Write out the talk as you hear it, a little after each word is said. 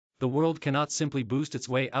The world cannot simply boost its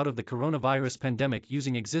way out of the coronavirus pandemic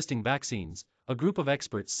using existing vaccines, a group of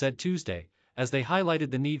experts said Tuesday, as they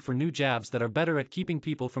highlighted the need for new jabs that are better at keeping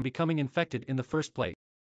people from becoming infected in the first place.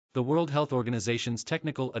 The World Health Organization's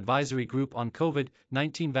Technical Advisory Group on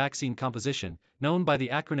COVID-19 vaccine composition, known by the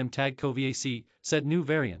acronym TAG-CoVAC, said new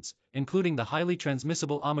variants, including the highly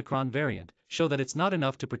transmissible Omicron variant, show that it's not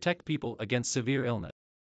enough to protect people against severe illness.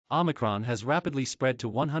 Omicron has rapidly spread to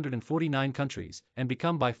 149 countries and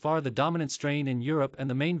become by far the dominant strain in Europe and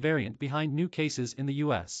the main variant behind new cases in the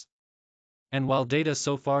US. And while data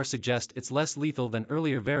so far suggest it's less lethal than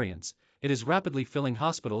earlier variants, it is rapidly filling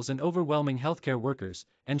hospitals and overwhelming healthcare workers,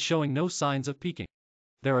 and showing no signs of peaking.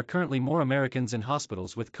 There are currently more Americans in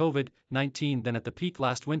hospitals with COVID-19 than at the peak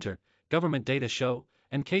last winter, government data show,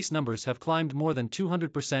 and case numbers have climbed more than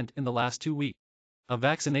 200% in the last 2 weeks. A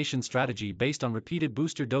vaccination strategy based on repeated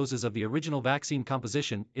booster doses of the original vaccine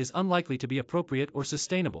composition is unlikely to be appropriate or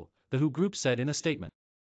sustainable, the WHO group said in a statement.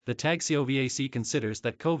 The TAG-CoVAC considers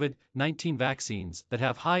that COVID-19 vaccines that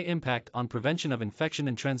have high impact on prevention of infection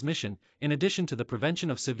and transmission, in addition to the prevention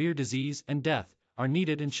of severe disease and death, are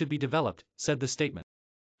needed and should be developed, said the statement.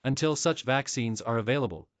 Until such vaccines are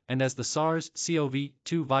available, and as the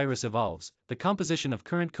SARS-CoV-2 virus evolves, the composition of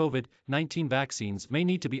current COVID-19 vaccines may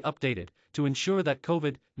need to be updated to ensure that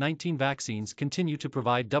COVID-19 vaccines continue to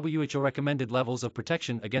provide WHO-recommended levels of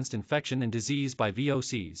protection against infection and disease by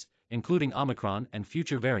VOCs, including Omicron and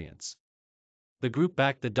future variants. The group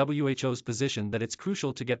backed the WHO's position that it's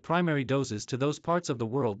crucial to get primary doses to those parts of the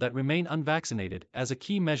world that remain unvaccinated as a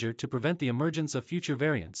key measure to prevent the emergence of future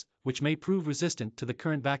variants, which may prove resistant to the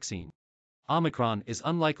current vaccine. Omicron is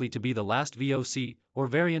unlikely to be the last VOC or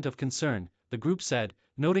variant of concern, the group said,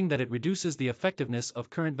 noting that it reduces the effectiveness of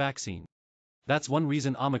current vaccine. That's one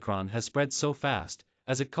reason Omicron has spread so fast,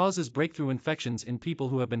 as it causes breakthrough infections in people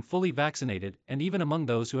who have been fully vaccinated and even among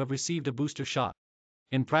those who have received a booster shot.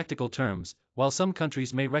 In practical terms, while some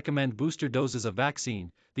countries may recommend booster doses of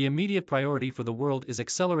vaccine, the immediate priority for the world is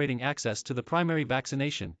accelerating access to the primary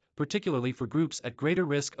vaccination, particularly for groups at greater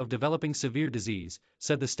risk of developing severe disease,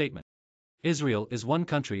 said the statement. Israel is one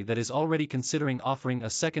country that is already considering offering a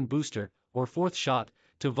second booster, or fourth shot,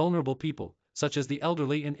 to vulnerable people, such as the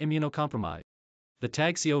elderly and immunocompromised. The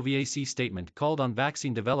TAG-CoVAC statement called on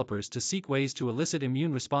vaccine developers to seek ways to elicit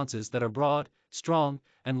immune responses that are broad, strong,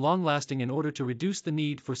 and long-lasting in order to reduce the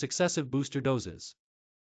need for successive booster doses.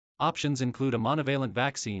 Options include a monovalent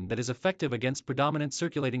vaccine that is effective against predominant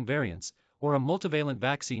circulating variants, or a multivalent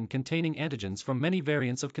vaccine containing antigens from many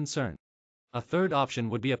variants of concern. A third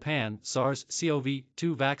option would be a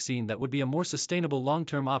pan-SARS-CoV-2 vaccine that would be a more sustainable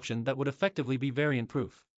long-term option that would effectively be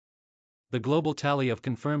variant-proof. The global tally of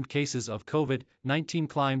confirmed cases of COVID-19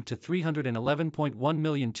 climbed to 311.1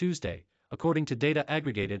 million Tuesday, according to data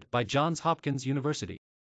aggregated by Johns Hopkins University.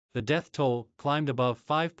 The death toll climbed above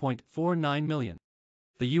 5.49 million.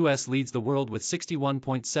 The U.S. leads the world with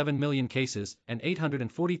 61.7 million cases and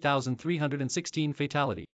 840,316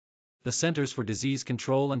 fatalities. The Centers for Disease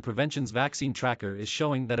Control and Prevention's vaccine tracker is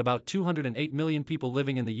showing that about 208 million people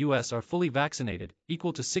living in the U.S. are fully vaccinated,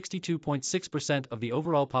 equal to 62.6% of the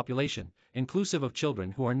overall population, inclusive of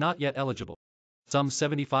children who are not yet eligible. Some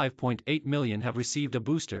 75.8 million have received a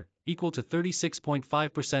booster, equal to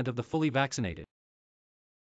 36.5% of the fully vaccinated.